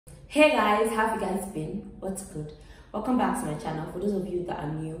Hey guys, how have you guys been? What's good? Welcome back to my channel. For those of you that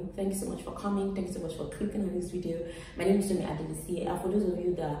are new, thank you so much for coming. Thank you so much for clicking on this video. My name is Tomi Adelisi, and for those of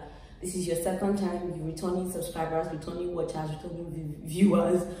you that this is your second time, you returning subscribers, returning watchers, returning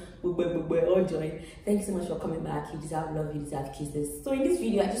viewers, all join. Thank you so much for coming back. You deserve love, you deserve kisses. So in this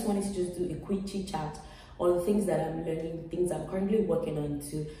video, I just wanted to just do a quick chit chat on the things that I'm learning, things I'm currently working on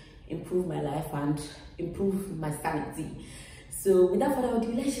to improve my life and improve my sanity. So without further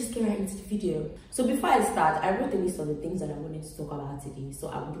ado, let's just get right into the video. So before I start, I wrote a list of the things that I wanted to talk about today, so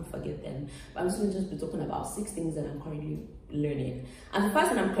I wouldn't forget them. But I'm just going to be talking about 6 things that I'm currently learning. And the first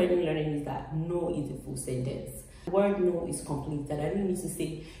thing I'm currently learning is that no is a full sentence. The word no is complete, that I don't need to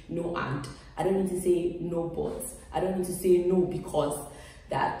say no and. I don't need to say no but. I don't need to say no because.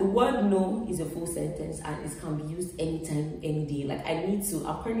 That the word no is a full sentence and it can be used anytime, any day. Like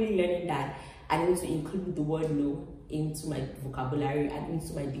I'm currently learning that I need to include the word no into my vocabulary and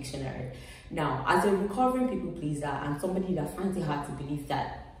into my dictionary. Now, as a recovering people pleaser and somebody that finds it hard to believe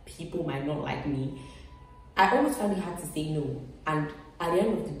that people might not like me, I always find it hard to say no. And at the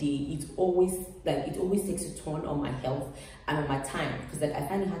end of the day, it always takes a toll on my health and on my time, because I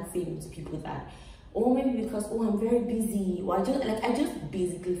find it hard to say no to people that, or maybe because I'm very busy, or I just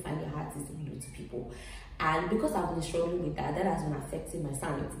basically find it hard to say no to people. And because I've been struggling with that, that has been affecting my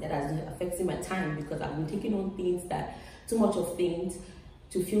sanity, that has been affecting my time, because I've been taking on too much of things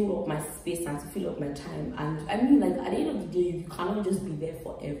to fill up my space and to fill up my time. And I mean, like, at the end of the day, you cannot just be there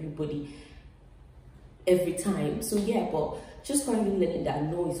for everybody every time. So yeah, but just currently learning that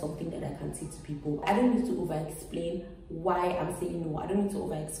no is something that I can say to people. I don't need to over explain why I'm saying no. I don't need to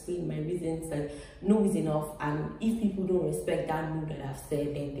over explain my reasons. Like, no is enough. And if people don't respect that no that I've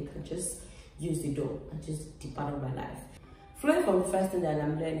said, then they can just use the door and just depart of my life. Flowing from the first thing that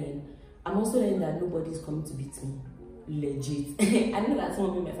I'm learning, I'm also learning that nobody's coming to beat me. Legit. I know that some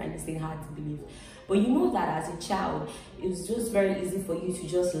of you might find this thing hard to believe, but you know that as a child, it was just very easy for you to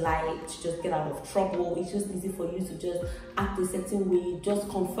just lie, to just get out of trouble. It's just easy for you to just act a certain way, just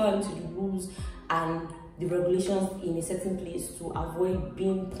conform to the rules and the regulations in a certain place to avoid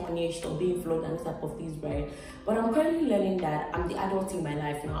being punished or being flogged and type of things, right? But I'm currently learning that I'm the adult in my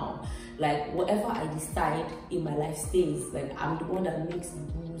life now. Like, whatever I decide in my life stays. Like, I'm the one that makes the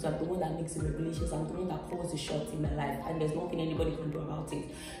rules, I'm the one that makes the regulations, I'm the one that calls the shots in my life, and there's nothing anybody can do about it.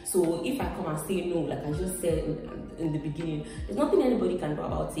 So if I come and say no, like I just said in the beginning, there's nothing anybody can do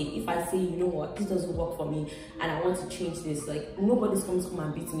about it. If I say, you know what, this doesn't work for me and I want to change this, like, nobody's going to come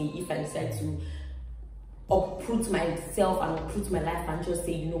and beat me if I decide to uproot myself and uproot my life and just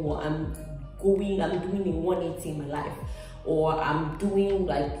say, you know what, I'm doing a 180 in my life, or I'm doing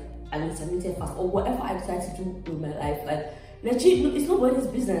like an intermittent fast, or whatever I decide to do with my life. Like, legit, it's nobody's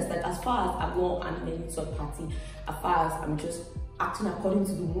business. Like, as far as I'm not an any third party, as far as I'm just acting according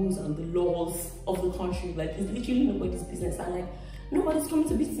to the rules and the laws of the country, like, it's literally nobody's business. And like, nobody's coming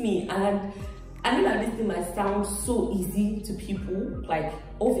to beat me. And I know that this thing might sound so easy to people, like,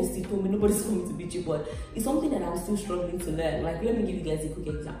 obviously told me nobody's coming to beat you, but it's something that I'm still struggling to learn. Like, let me give you guys a quick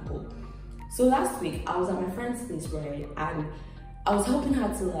example. So last week I was at my friend's place, right, and I was helping her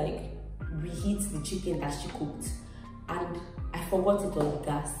to like reheat the chicken that she cooked, and I forgot it on the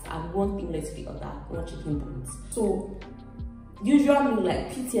gas, and one thing led to the other, one chicken burnt. So usually,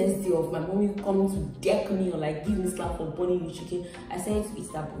 like, PTSD of my mommy coming to deck me or like give me slap for burning the chicken, I said to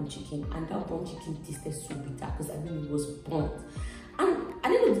eat that burnt chicken, and that burnt chicken tasted so bitter because I knew it was burnt. And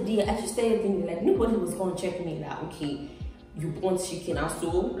at the end of the day, I just started thinking, like, nobody was going to check me that, okay, you burnt chicken, and so,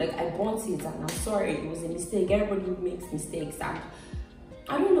 like, I burnt it, and I'm sorry, it was a mistake. Everybody makes mistakes, and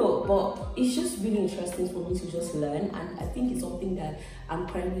I don't know, but it's just really interesting for me to just learn. And I think it's something that I'm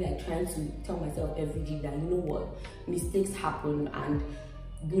currently like trying to tell myself every day, that, you know what, mistakes happen and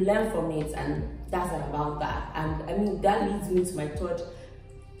you learn from it, and that's about that. And I mean, that leads me to my third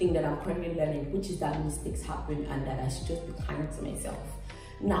thing that I'm currently learning, which is that mistakes happen and that I should just be kind to myself.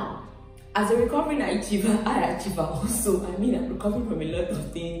 Now, as a recovering high achiever also, I mean, I'm recovering from a lot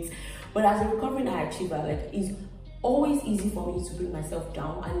of things, but as a recovering high achiever, like, it's always easy for me to bring myself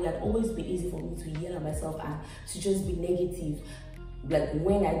down, and it had always been easy for me to yell at myself and to just be negative, like,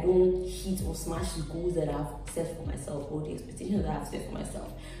 when I don't hit or smash the goals that I've set for myself or the expectations that I've set for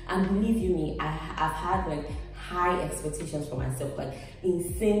myself. And believe you me, I've had like high expectations for myself, like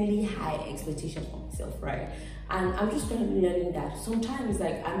insanely high expectations for myself, right? And I'm just kind of learning that sometimes,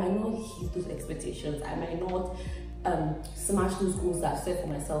 like, I might not hit those expectations, I might not smash those goals that I've set for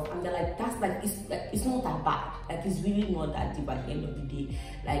myself, and they're like, that's like, it's not that bad, like, it's really not that deep at the end of the day.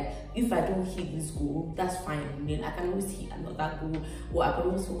 Like, if I don't hit this goal, that's fine, then I can always hit another goal, or I can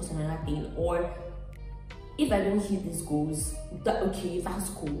always focus on another thing. Or if I don't hit these goals, okay, that's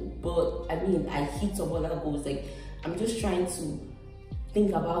cool. But I mean, I hit some other goals. Like, I'm just trying to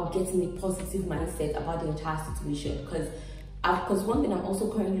think about getting a positive mindset about the entire situation. Because one thing I'm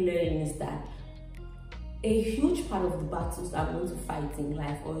also currently learning is that a huge part of the battles I'm going to fight in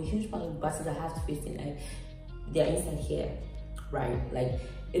life, or a huge part of the battles I have to face in life, they're inside here, right? Like,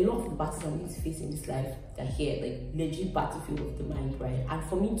 a lot of the battles I'm going to face in this life are here, like legit battlefield of the mind, right? And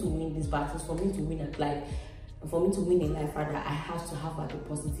for me to win these battles, for me to win at life, for me to win in life rather, I have to have like a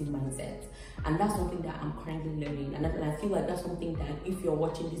positive mindset. And that's something that I'm currently learning. And I feel like that's something that if you're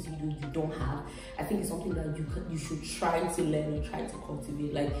watching this video, you don't have. I think it's something that you should try to learn and try to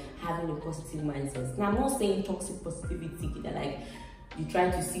cultivate, like having a positive mindset. Now, I'm not saying toxic positivity, that like you try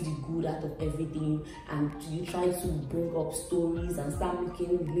to see the good out of everything and you try to bring up stories and start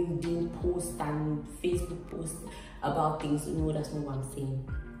making LinkedIn posts and Facebook posts about things. No, that's not what I'm saying.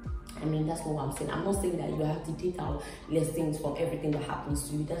 I mean, that's not what I'm saying. I'm not saying that you have to take out lessons from everything that happens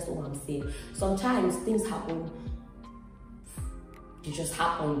to you. That's not what I'm saying. Sometimes things happen, they just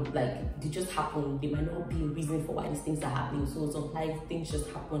happen. Like, they just happen. There might not be a reason for why these things are happening. So sometimes things just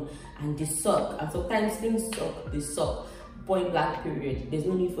happen and they suck. And sometimes things suck, they suck. Point blank period. There's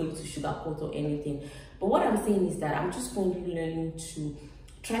no need for you to sugarcoat or anything. But what I'm saying is that I'm just going to be learning to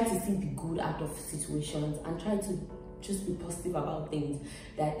try to see the good out of situations and try to just be positive about things.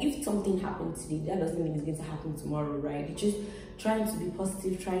 That if something happened today, that doesn't mean it's going to happen tomorrow, right? It's just trying to be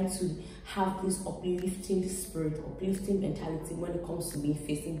positive, trying to have this uplifting spirit, uplifting mentality when it comes to me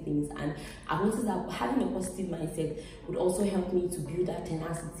facing things. And I've noticed that having a positive mindset would also help me to build that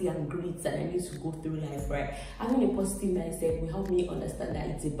tenacity and grit that I need to go through life, right? Having a positive mindset will help me understand that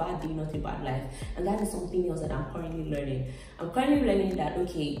it's a bad day, not a bad life. And that is something else that I'm currently learning. I'm currently learning that,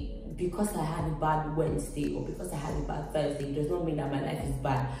 okay, because I had a bad Wednesday or because I had a bad Thursday, it does not mean that my life is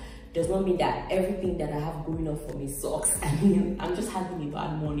bad. It does not mean that everything that I have going on for me sucks. I mean, I'm just having a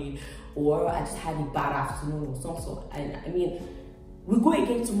bad morning, or I just had a bad afternoon or some sort. And I mean, we go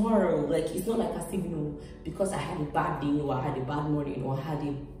again tomorrow. Like, it's not like I say, you know, because I had a bad day or I had a bad morning or I had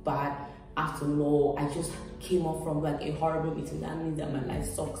a bad afternoon or I just came off from like a horrible meeting, that means that my life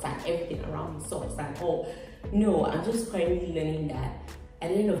sucks and everything around me sucks and all. No, I'm just currently learning that at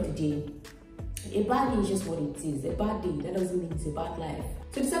the end of the day, a bad day is just what it is. A bad day, that doesn't mean it's a bad life.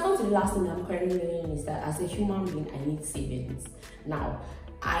 So the second to the last thing I'm currently learning is that as a human being, I need savings. Now,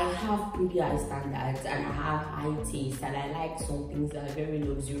 I have pretty high standards and I have high taste, and I like some things that are very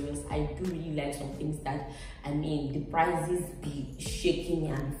luxurious. I do really like some things that, I mean, the prices be shaking me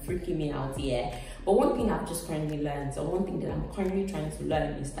and freaking me out here. But one thing I've just currently learned, or one thing that I'm currently trying to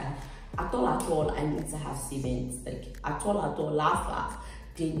learn, is that at all, I need to have savings. Like, at all, last,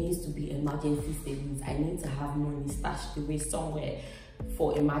 there needs to be emergency savings. I need to have money stashed away somewhere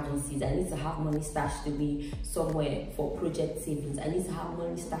for emergencies. I need to have money stashed away somewhere for project savings. I need to have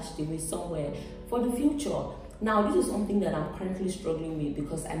money stashed away somewhere for the future. Now, this is something that I'm currently struggling with,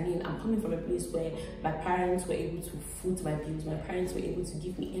 because I mean, I'm coming from a place where my parents were able to foot my bills. My parents were able to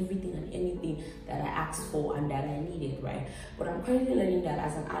give me everything and anything that I asked for and that I needed, right? But I'm currently learning that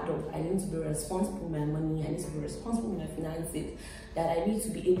as an adult, I need to be responsible with my money. I need to be responsible with my finances. That I need to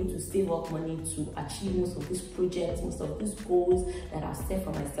be able to save up money to achieve most of these projects, most of these goals that I've set for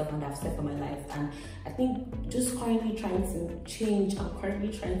myself and I've set for my life. And I think just currently trying to change, I'm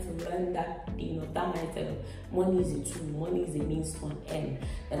currently trying to learn that, you know, that mindset of money is a tool, money is a means to an end.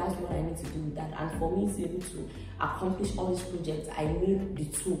 That's what I need to do with that. And for me to be able to accomplish all these projects, I need the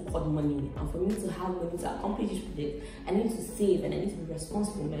tool called money. And for me to have money to accomplish these projects, I need to save and I need to be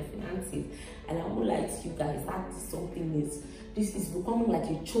responsible with my finances. And I won't lie to you guys, that is something this is becoming like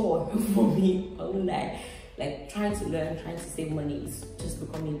a chore for me. I won't lie. Like, trying to learn, trying to save money is just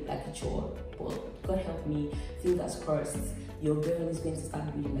becoming like a chore. But God help me, fingers crossed, your girl is going to start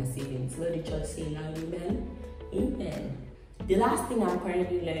building my savings. Let the church say loud, amen? Amen. The last thing I'm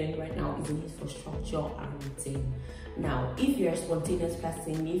currently learning right now is the need for structure and routine. Now, if you're a spontaneous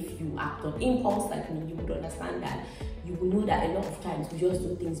person, if you act on impulse like me, you would understand that. You will know that a lot of times we just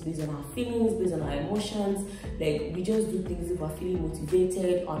do things based on our feelings, based on our emotions. Like, we just do things if we're feeling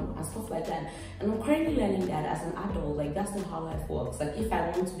motivated and stuff like that. And I'm currently learning that as an adult, like, that's not how life works. Like, if I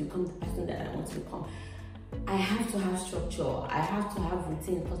want to become the person that I want to become, I have to have structure. I have to have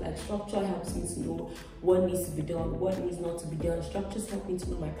routine, because like, structure helps me to know what needs to be done, what needs not to be done. Structures help me to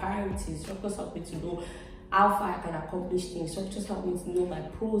know my priorities. Structures help me to know how far I can accomplish things. Structures help me to know my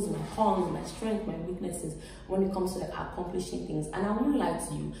pros, my cons, my strengths, my weaknesses when it comes to like accomplishing things. And I won't lie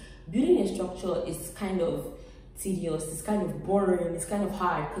to you, building a structure is kind of tedious, it's kind of boring, it's kind of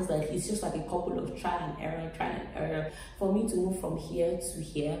hard, because like it's just like a couple of trial and error. For me to move from here to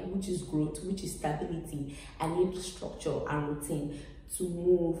here, which is growth, which is stability, I need structure and routine to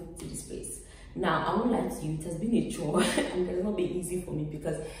move to this place. Now, I won't lie to you, it has been a chore and it has not been easy for me,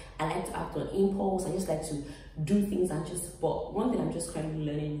 because I like to act on impulse. I just like to do things and just, but one thing I'm just currently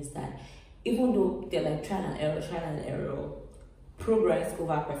learning is that even though they're like trial and error, progress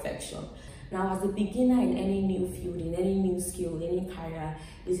over perfection. Now, as a beginner in any new field, in any new skill, in any career,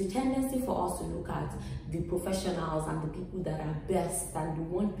 there's a tendency for us to look at the professionals and the people that are best and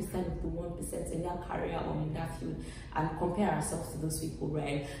the 1% of the 1% in their career or in that field, and compare ourselves to those people,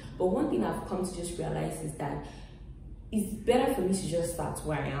 right? But one thing I've come to just realize is that it's better for me to just start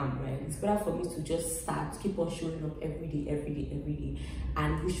where I am, right? It's better for me to just start, keep on showing up every day.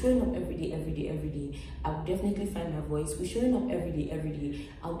 And with showing up every day, I will definitely find my voice. With showing up every day,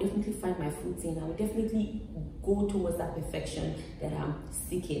 I will definitely find my footing. I will definitely go towards that perfection that I'm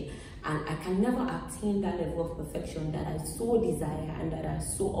seeking. And I can never attain that level of perfection that I so desire and that I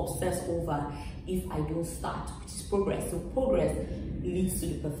so obsess over if I don't start, which is progress. So progress leads to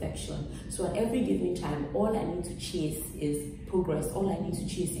the perfection. So at every given time, all I need to chase is progress. All I need to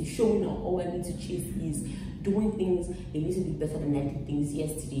chase is showing up. All I need to chase is doing things a little bit better than I did things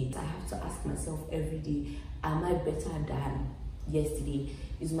yesterday. I have to ask myself every day, am I better than yesterday?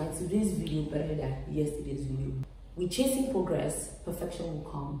 Is my today's video better than yesterday's video? With chasing progress, perfection will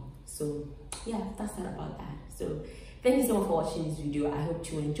come. So yeah, that's that about that. So thank you so much for watching this video. I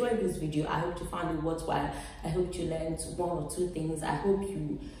hope you enjoyed this video. I hope you found it worthwhile. I hope you learned one or two things. I hope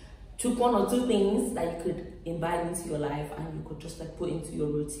you took one or two things that you could imbibe into your life and you could just like put into your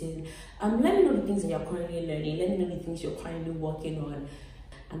routine. Let me know the things that you're currently learning. Let me know the things you're currently working on.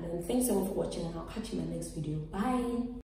 And then thanks so much for watching, and I'll catch you in my next video. Bye.